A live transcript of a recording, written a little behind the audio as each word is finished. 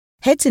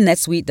Head to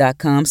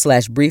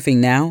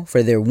netsuite.com/briefing now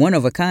for their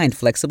one-of-a-kind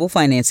flexible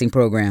financing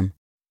program.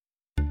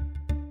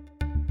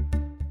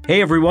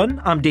 Hey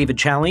everyone, I'm David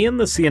Chalian,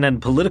 the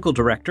CNN political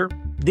director.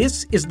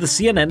 This is the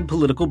CNN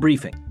Political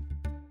Briefing.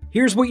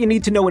 Here's what you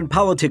need to know in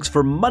politics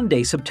for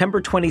Monday,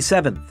 September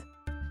 27th.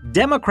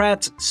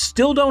 Democrats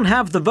still don't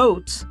have the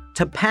votes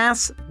to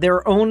pass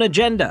their own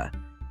agenda.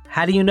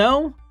 How do you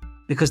know?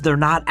 Because they're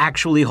not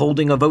actually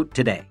holding a vote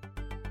today.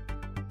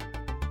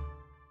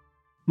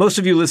 Most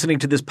of you listening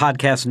to this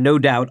podcast no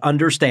doubt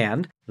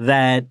understand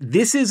that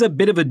this is a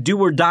bit of a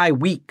do-or-die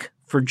week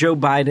for Joe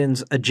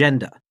Biden's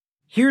agenda.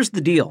 Here's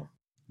the deal.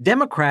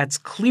 Democrats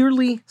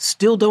clearly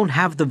still don't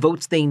have the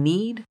votes they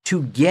need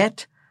to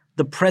get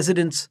the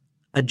president's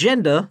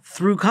agenda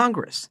through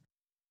Congress.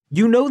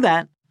 You know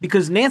that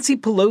because Nancy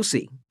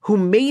Pelosi, who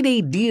made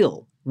a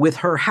deal with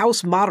her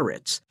House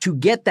moderates to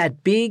get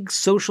that big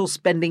social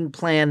spending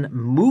plan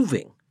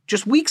moving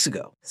just weeks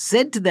ago,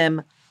 said to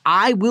them,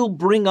 I will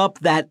bring up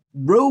that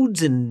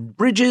roads and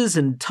bridges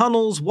and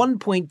tunnels,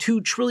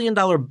 $1.2 trillion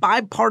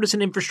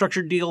bipartisan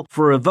infrastructure deal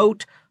for a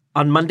vote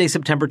on Monday,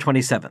 September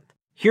 27th.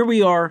 Here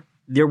we are.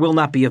 There will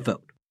not be a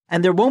vote.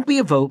 And there won't be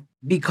a vote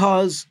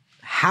because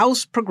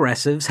House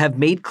progressives have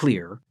made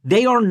clear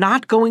they are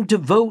not going to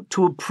vote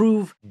to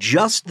approve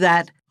just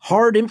that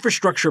hard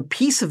infrastructure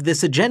piece of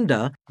this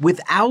agenda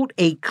without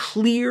a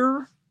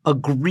clear,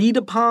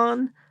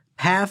 agreed-upon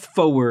path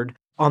forward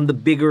on the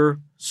bigger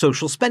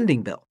social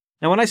spending bill.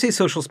 Now, when I say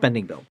social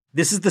spending bill,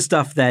 this is the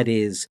stuff that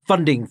is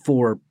funding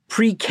for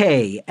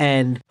pre-K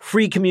and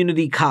free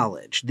community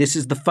college. This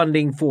is the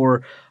funding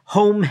for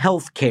home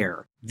health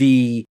care,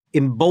 the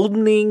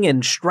emboldening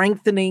and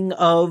strengthening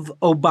of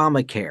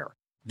Obamacare.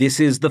 This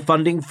is the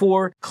funding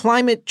for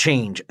climate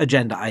change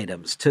agenda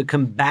items to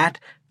combat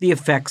the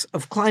effects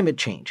of climate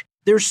change.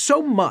 There's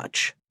so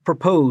much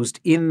proposed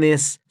in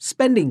this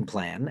spending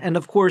plan, and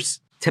of course,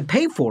 to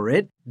pay for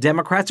it,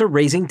 Democrats are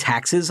raising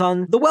taxes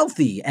on the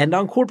wealthy and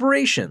on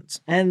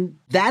corporations. And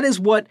that is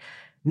what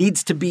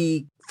needs to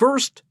be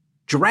first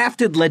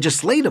drafted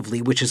legislatively,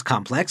 which is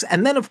complex,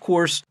 and then, of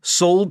course,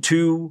 sold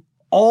to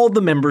all the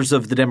members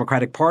of the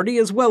Democratic Party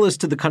as well as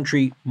to the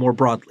country more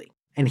broadly.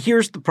 And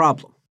here's the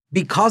problem.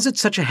 Because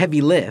it's such a heavy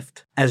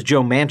lift, as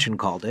Joe Manchin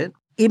called it,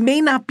 it may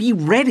not be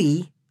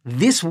ready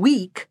this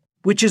week,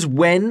 which is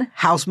when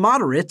House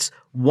moderates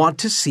want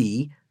to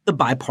see the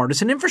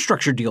bipartisan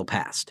infrastructure deal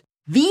passed.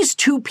 These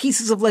two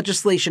pieces of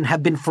legislation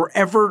have been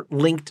forever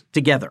linked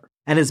together.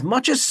 And as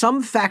much as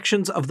some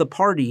factions of the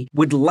party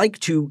would like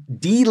to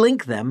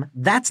de-link them,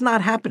 that's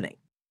not happening.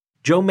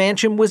 Joe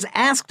Manchin was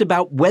asked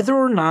about whether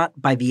or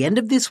not by the end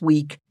of this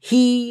week,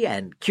 he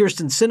and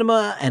Kyrsten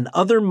Sinema and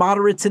other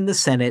moderates in the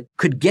Senate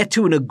could get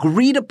to an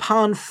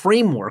agreed-upon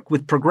framework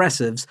with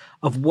progressives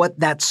of what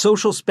that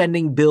social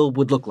spending bill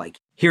would look like.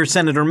 Here's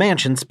Senator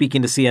Manchin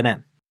speaking to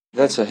CNN.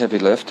 That's a heavy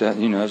lift.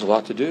 There's a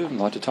lot to do and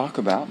a lot to talk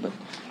about, but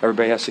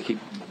everybody has to keep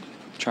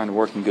trying to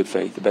work in good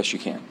faith the best you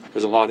can.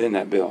 There's a lot in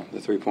that bill, the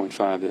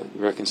 3.5, the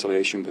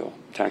reconciliation bill,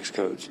 tax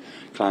codes,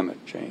 climate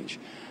change,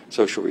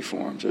 social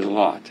reforms. There's a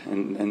lot,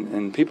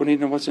 and people need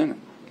to know what's in it.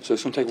 So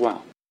it's going to take a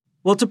while.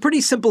 Well, it's a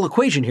pretty simple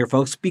equation here,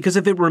 folks, because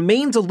if it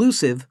remains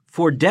elusive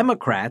for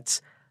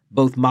Democrats,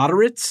 both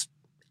moderates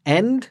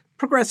and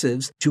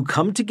progressives, to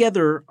come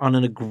together on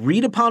an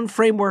agreed-upon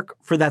framework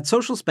for that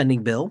social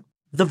spending bill,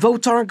 the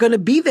votes aren't going to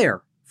be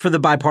there for the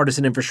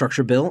bipartisan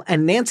infrastructure bill,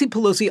 and Nancy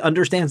Pelosi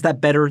understands that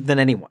better than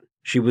anyone.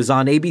 She was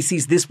on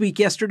ABC's This Week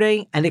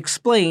yesterday and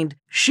explained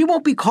she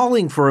won't be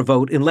calling for a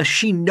vote unless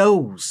she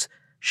knows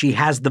she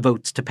has the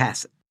votes to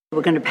pass it.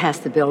 We're going to pass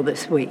the bill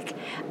this week.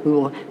 We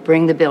will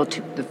bring the bill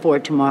to the floor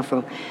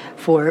tomorrow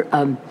for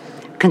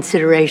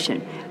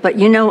consideration.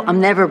 But I'm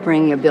never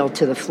bringing a bill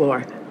to the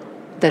floor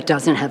that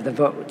doesn't have the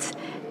votes.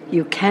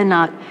 You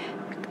cannot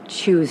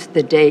choose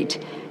the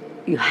date.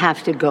 You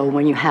have to go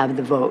when you have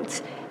the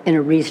votes in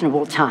a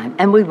reasonable time,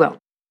 and we will.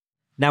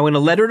 Now, in a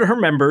letter to her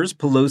members,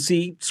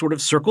 Pelosi sort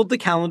of circled the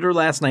calendar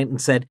last night and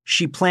said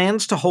she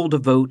plans to hold a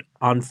vote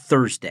on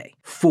Thursday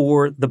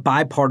for the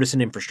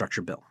bipartisan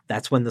infrastructure bill.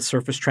 That's when the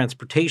surface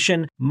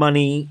transportation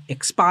money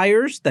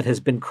expires that has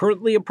been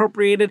currently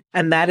appropriated,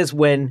 and that is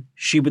when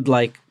she would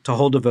like to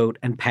hold a vote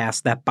and pass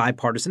that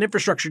bipartisan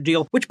infrastructure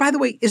deal, which, by the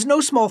way, is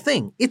no small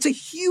thing. It's a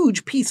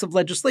huge piece of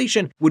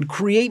legislation, would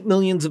create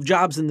millions of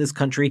jobs in this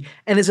country,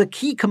 and is a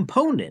key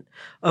component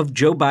of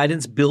Joe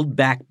Biden's Build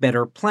Back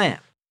Better plan.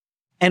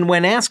 And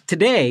when asked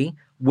today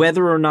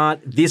whether or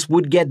not this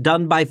would get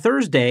done by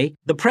Thursday,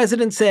 the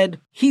president said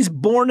he's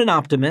born an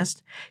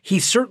optimist. He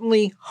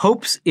certainly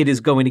hopes it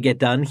is going to get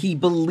done. He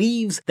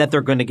believes that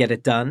they're going to get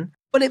it done,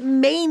 but it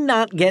may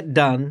not get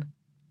done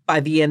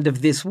by the end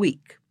of this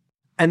week.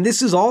 And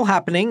this is all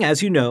happening,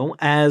 as you know,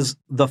 as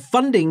the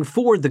funding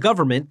for the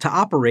government to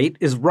operate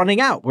is running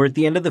out. We're at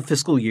the end of the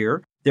fiscal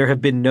year. There have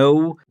been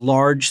no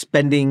large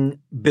spending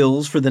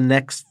bills for the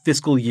next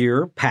fiscal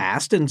year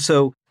passed. And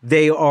so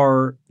they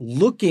are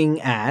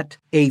looking at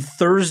a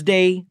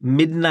Thursday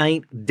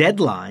midnight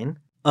deadline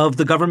of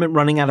the government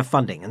running out of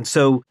funding. And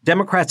so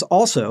Democrats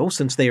also,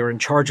 since they are in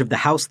charge of the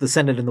House, the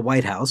Senate, and the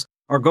White House,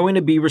 are going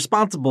to be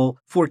responsible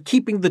for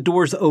keeping the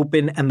doors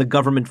open and the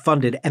government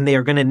funded, and they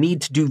are going to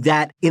need to do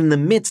that in the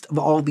midst of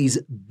all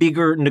these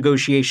bigger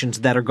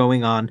negotiations that are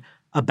going on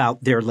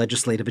about their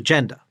legislative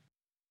agenda.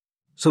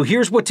 So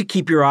here's what to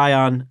keep your eye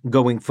on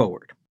going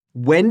forward.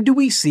 When do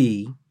we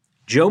see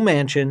Joe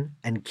Manchin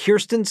and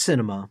Kyrsten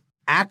Sinema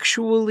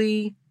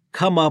actually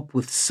come up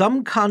with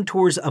some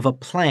contours of a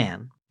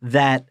plan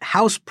that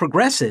House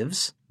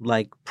progressives,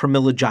 like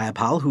Pramila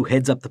Jayapal, who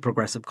heads up the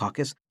Progressive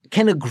Caucus,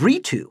 can agree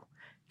to,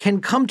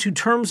 can come to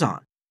terms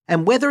on?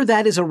 And whether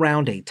that is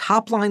around a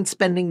top-line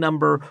spending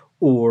number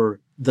or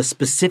the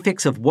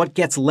specifics of what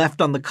gets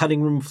left on the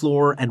cutting room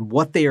floor and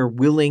what they are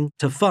willing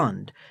to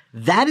fund,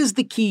 that is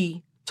the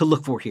key to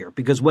look for here.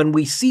 Because when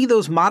we see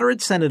those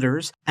moderate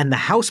senators and the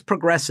House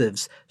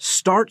progressives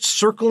start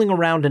circling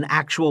around an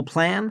actual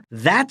plan,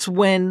 that's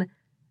when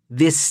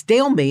this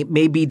stalemate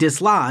may be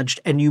dislodged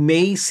and you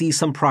may see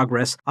some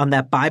progress on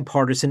that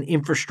bipartisan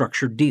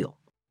infrastructure deal.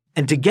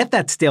 And to get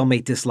that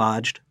stalemate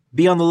dislodged,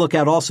 be on the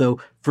lookout also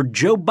for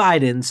Joe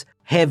Biden's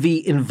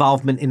heavy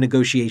involvement in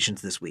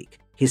negotiations this week.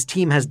 His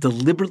team has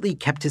deliberately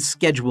kept his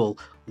schedule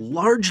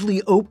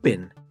largely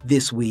open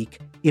this week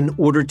in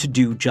order to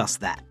do just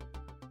that.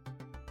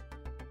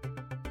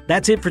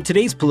 That's it for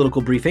today's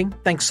political briefing.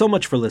 Thanks so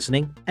much for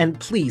listening. And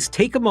please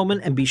take a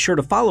moment and be sure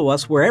to follow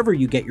us wherever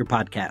you get your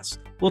podcasts.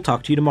 We'll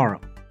talk to you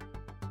tomorrow.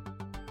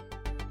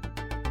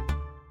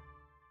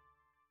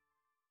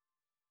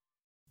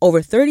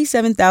 Over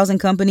 37,000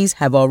 companies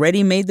have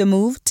already made the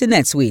move to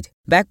NetSuite.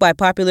 Backed by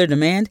popular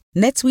demand,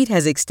 NetSuite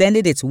has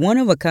extended its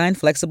one-of-a-kind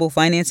flexible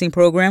financing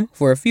program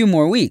for a few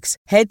more weeks.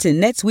 Head to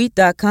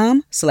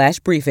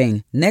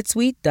netsuite.com/briefing.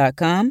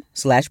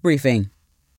 netsuite.com/briefing.